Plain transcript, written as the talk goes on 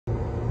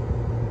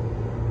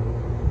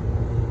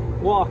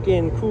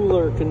walk-in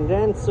cooler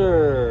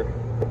condenser.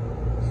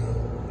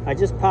 I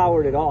just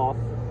powered it off,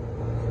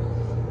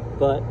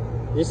 but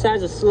this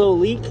has a slow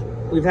leak.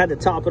 We've had to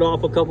top it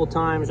off a couple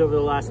times over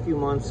the last few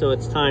months, so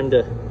it's time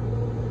to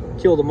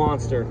kill the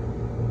monster.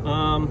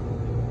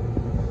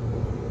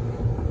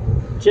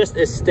 Just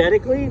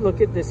aesthetically, look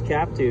at this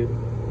cap tube.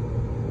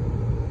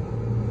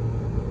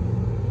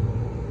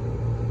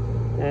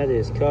 That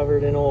is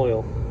covered in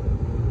oil.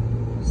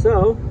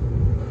 So,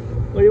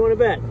 what do you want to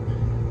bet?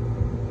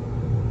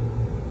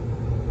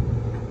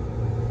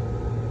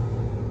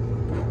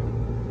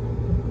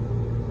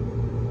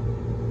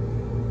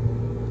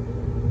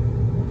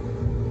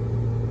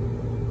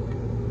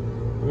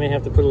 I may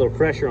have to put a little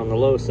pressure on the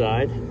low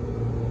side.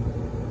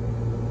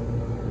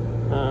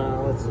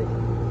 Let's see.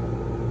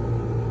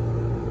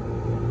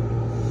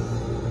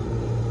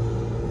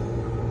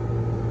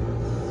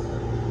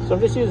 So I'm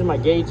just using my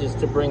gauges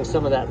to bring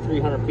some of that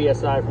 300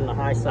 PSI from the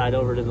high side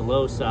over to the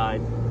low side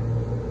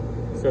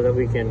so that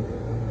we can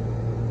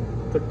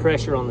put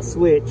pressure on the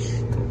switch.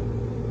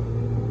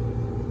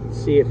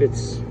 See if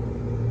it's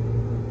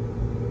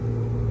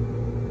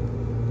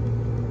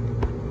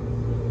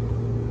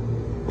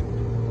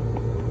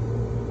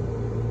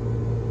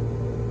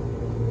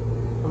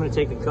I'm going to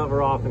take the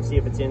cover off and see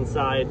if it's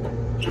inside.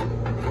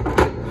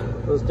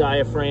 Those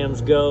diaphragms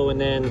go, and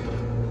then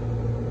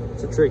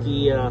it's a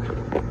tricky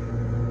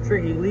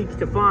leak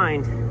to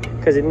find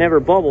because it never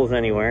bubbles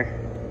anywhere.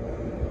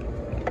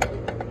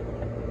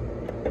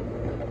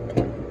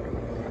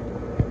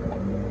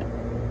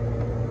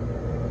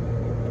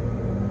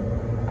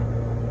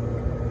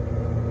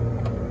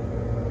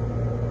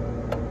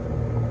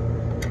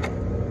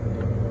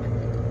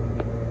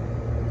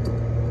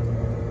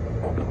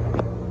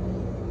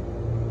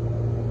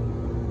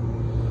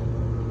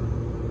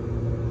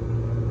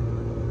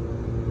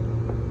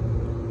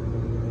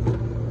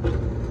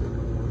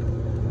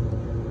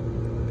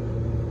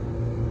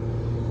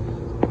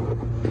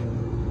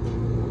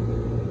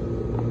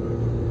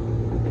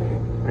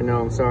 I know,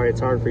 I'm sorry,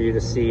 it's hard for you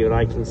to see what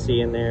I can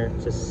see in there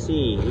to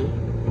see.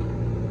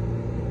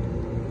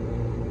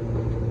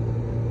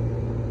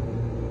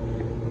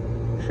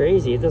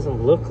 Crazy, it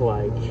doesn't look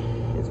like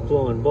it's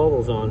blowing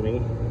bubbles on me.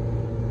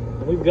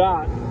 And we've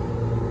got,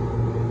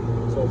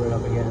 let's hold it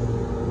up again.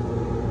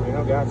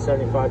 I've got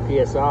 75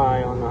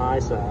 PSI on the high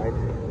side,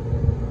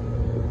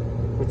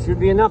 which should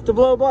be enough to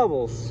blow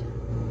bubbles.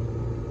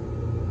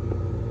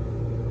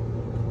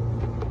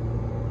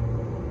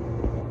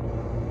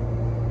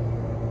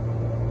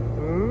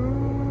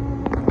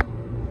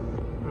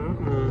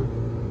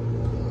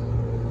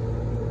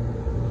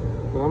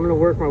 Well, I'm gonna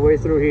work my way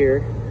through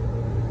here.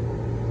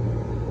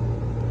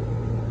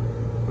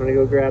 I'm gonna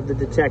go grab the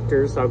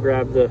detectors. I'll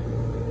grab the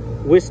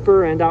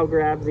whisper and I'll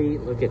grab the,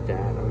 look at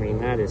that. I mean,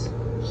 that is,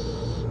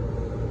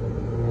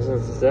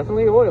 it's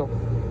definitely oil.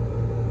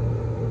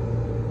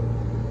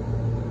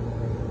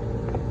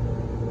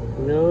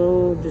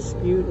 No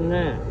disputing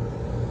that.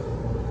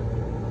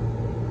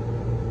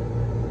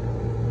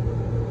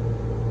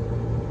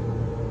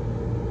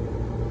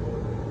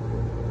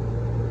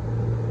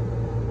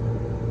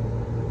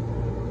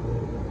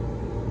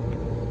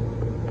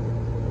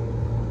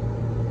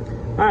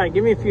 All right,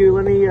 give me a few.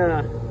 Let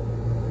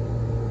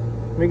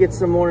me get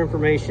some more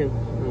information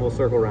and we'll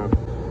circle around.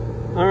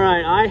 All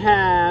right, I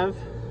have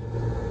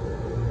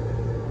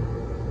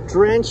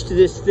drenched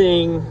this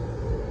thing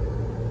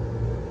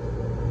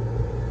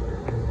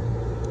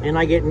and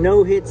I get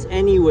no hits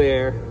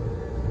anywhere.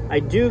 I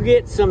do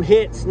get some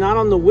hits, not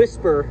on the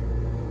whisper,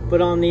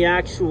 but on the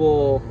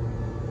actual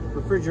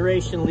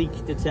refrigeration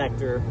leak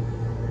detector,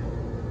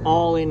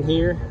 all in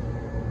here.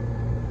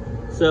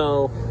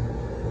 So,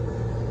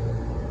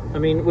 I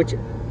mean, which,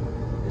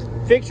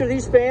 picture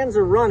these fans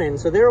are running,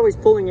 so they're always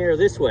pulling air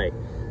this way.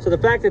 So the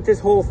fact that this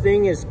whole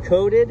thing is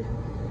coated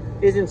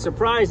isn't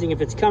surprising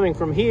if it's coming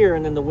from here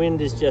and then the wind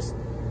is just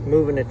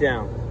moving it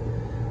down.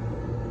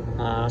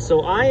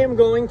 So I am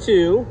going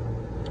to,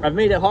 I've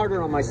made it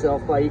harder on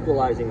myself by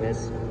equalizing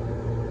this.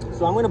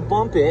 So I'm going to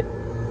bump it.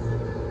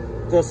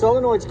 The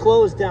solenoid's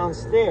closed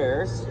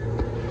downstairs,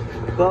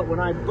 but when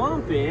I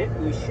bump it,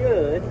 we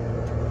should,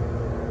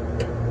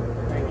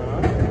 hang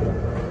on.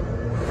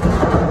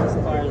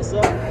 Fire this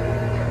up.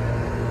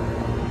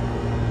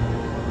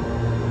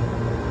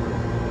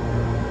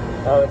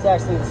 Oh, it's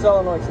actually, the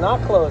solenoid's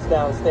not closed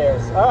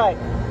downstairs. All right,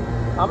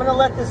 I'm gonna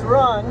let this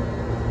run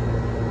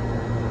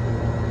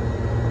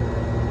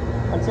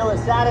until it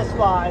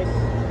satisfies,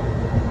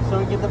 so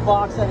we get the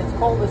box at its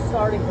coldest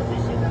starting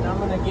position, and I'm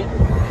gonna get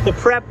the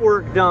prep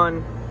work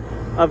done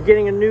of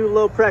getting a new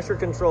low pressure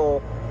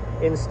control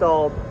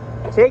installed.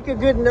 Take a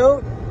good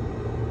note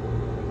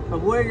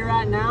of where you're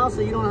at now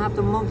so you don't have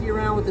to monkey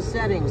around with the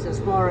settings as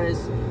far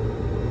as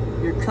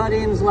your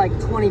cut-ins, like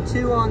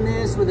 22 on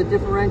this with a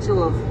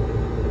differential of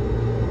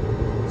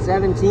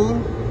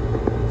 17.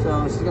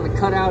 So she's gonna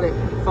cut out at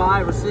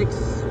 5 or 6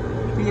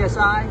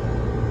 PSI.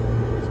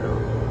 So,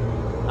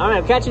 all right,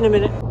 I'll catch you in a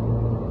minute.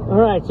 All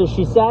right, so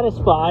she's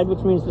satisfied, which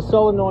means the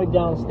solenoid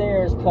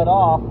downstairs cut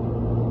off,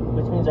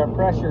 which means our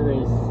pressure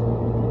is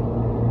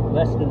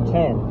less than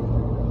 10.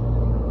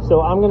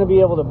 So I'm gonna be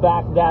able to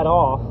back that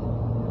off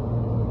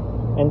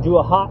and do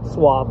a hot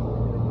swap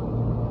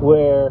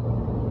where,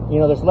 you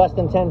know, there's less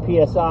than 10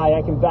 PSI.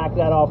 I can back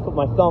that off, put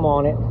my thumb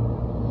on it,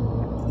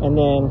 and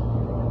then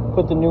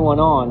put the new one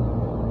on.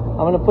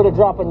 I'm gonna put a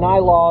drop of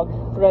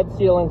Nylog thread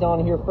sealant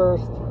on here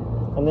first,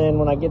 and then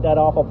when I get that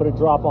off, I'll put a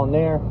drop on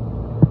there.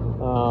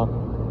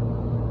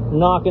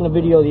 Not gonna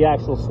video the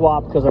actual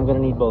swap because I'm gonna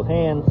need both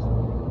hands,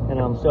 and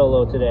I'm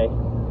solo today,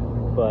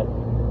 but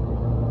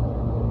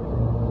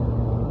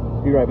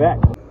be right back.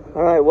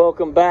 All right,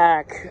 welcome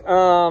back.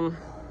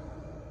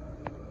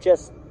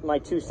 Just my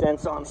 2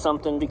 cents on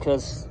something,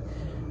 because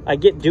I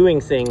get doing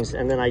things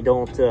and then I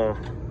don't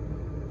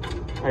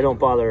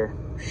bother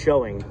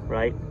showing,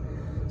 right?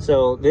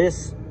 So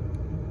this,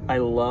 I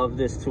love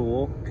this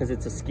tool because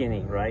it's a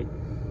skinny, right?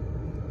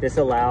 This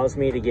allows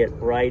me to get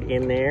right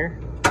in there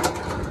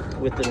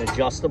with an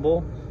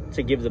adjustable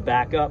to give the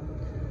backup,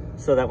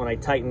 so that when I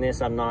tighten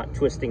this, I'm not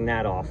twisting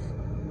that off.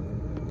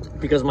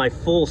 Because my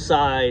full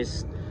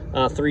size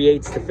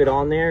 3/8 to fit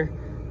on there,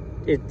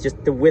 it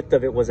just, the width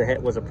of it was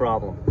a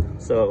problem.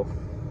 So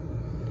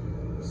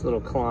this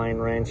little Klein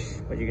wrench,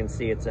 but you can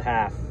see it's a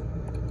half,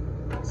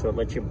 so it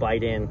lets you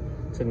bite in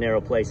to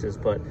narrow places.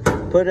 But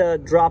put a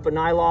drop of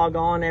Nylog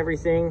on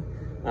everything,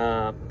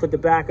 put the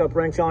backup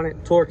wrench on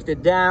it, torqued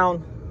it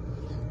down.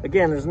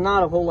 Again, there's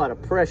not a whole lot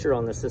of pressure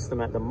on the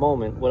system at the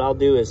moment. What I'll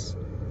do is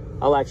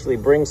I'll actually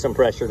bring some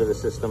pressure to the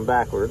system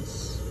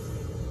backwards,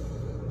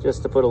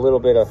 just to put a little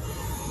bit of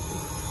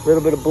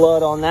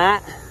blood on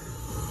that.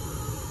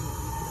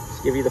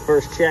 Let's give you the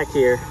first check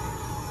here.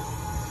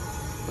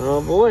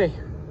 Oh boy.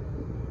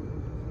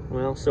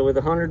 Well, so with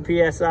 100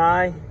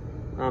 PSI,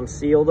 I'm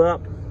sealed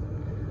up.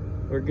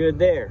 We're good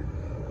there.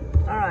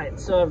 All right,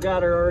 so I've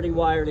got her already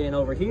wired in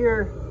over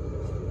here.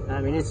 I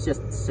mean, it's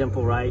just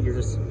simple, right? You're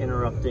just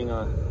interrupting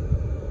a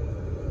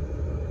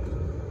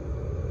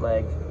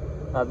leg.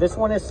 This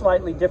one is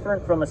slightly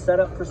different from a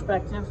setup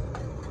perspective.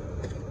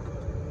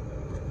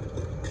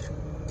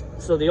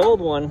 So the old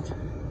one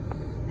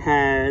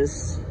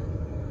has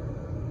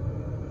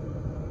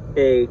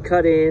a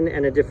cut-in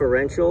and a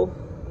differential.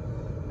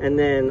 And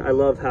then I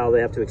love how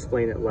they have to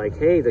explain it like,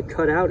 hey, the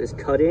cutout is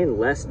cut in,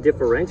 less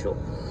differential.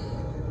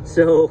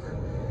 So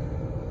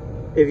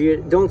if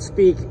you don't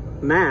speak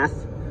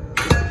math,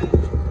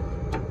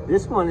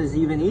 this one is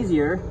even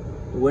easier.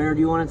 Where do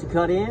you want it to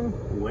cut in?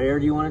 Where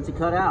do you want it to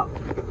cut out?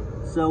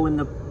 So when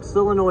the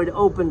solenoid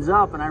opens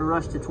up and I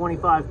rush to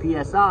 25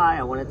 PSI,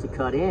 I want it to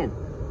cut in.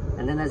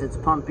 And then as it's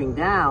pumping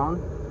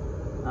down,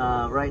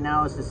 right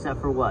now this is set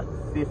for what?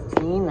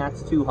 15,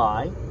 that's too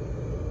high.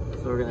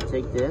 So we're gonna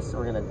take this, and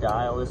we're gonna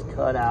dial this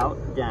cutout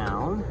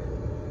down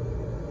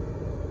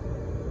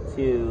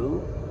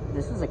to,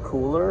 this is a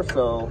cooler,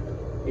 so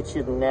it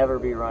should never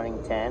be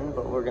running 10,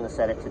 but we're gonna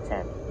set it to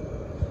 10.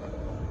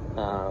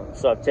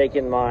 So I've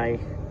taken my,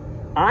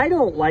 I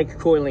don't like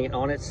coiling it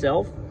on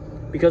itself,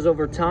 because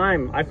over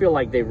time, I feel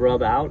like they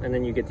rub out and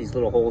then you get these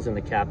little holes in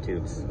the cap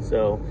tubes.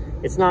 So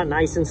it's not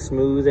nice and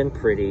smooth and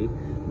pretty,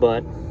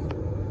 but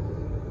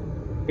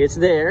it's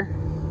there.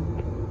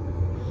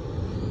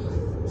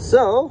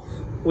 So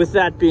with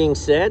that being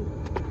said,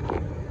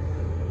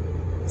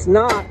 it's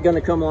not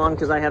gonna come on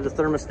because I have the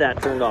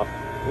thermostat turned off.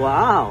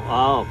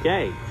 Wow,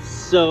 okay.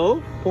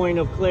 So, point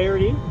of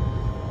clarity,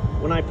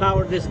 when I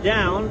powered this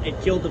down, it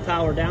killed the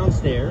power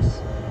downstairs.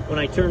 When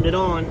I turned it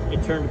on,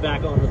 it turned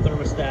back on the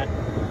thermostat,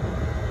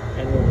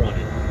 and we're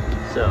running.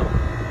 So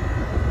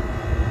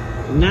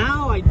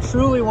now I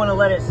truly want to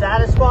let it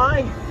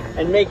satisfy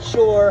and make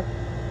sure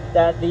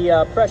that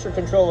the pressure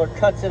controller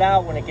cuts it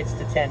out when it gets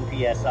to 10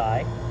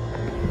 PSI.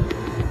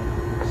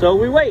 So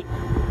we wait.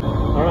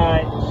 All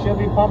right, it should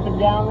be pumping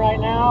down right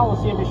now. We'll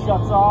see if it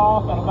shuts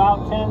off at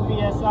about 10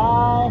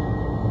 PSI.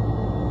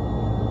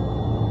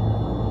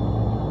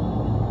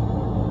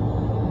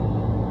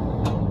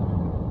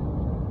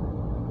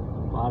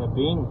 Bada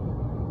bing.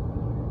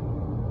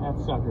 That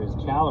sucker is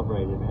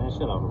calibrated, man. It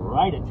shut off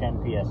right at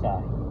 10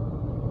 PSI.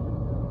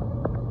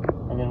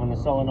 And then when the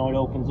solenoid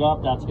opens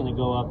up, that's gonna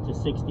go up to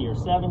 60 or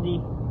 70,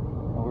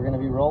 and we're gonna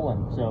be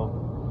rolling. So,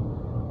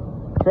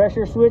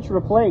 pressure switch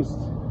replaced.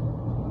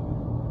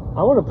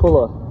 I wanna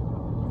pull a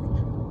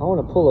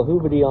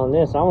hoobity on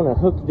this. I wanna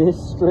hook this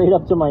straight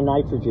up to my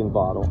nitrogen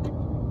bottle.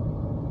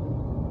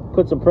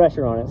 Put some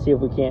pressure on it, see if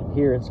we can't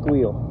hear it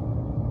squeal.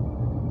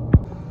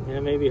 Yeah,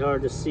 it may be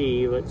hard to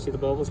see, but see the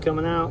bubbles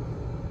coming out?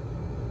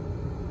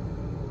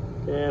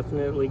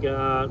 Definitely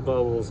got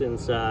bubbles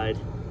inside.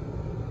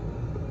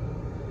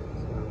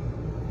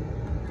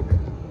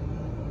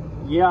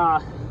 Yeah,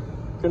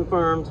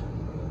 confirmed.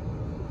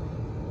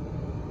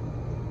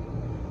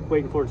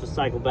 Waiting for it to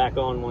cycle back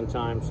on one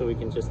time so we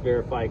can just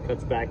verify it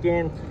cuts back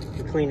in.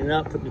 We're cleaning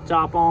up, put the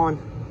top on,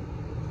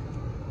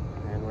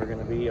 and we're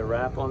gonna be a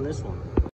wrap on this one.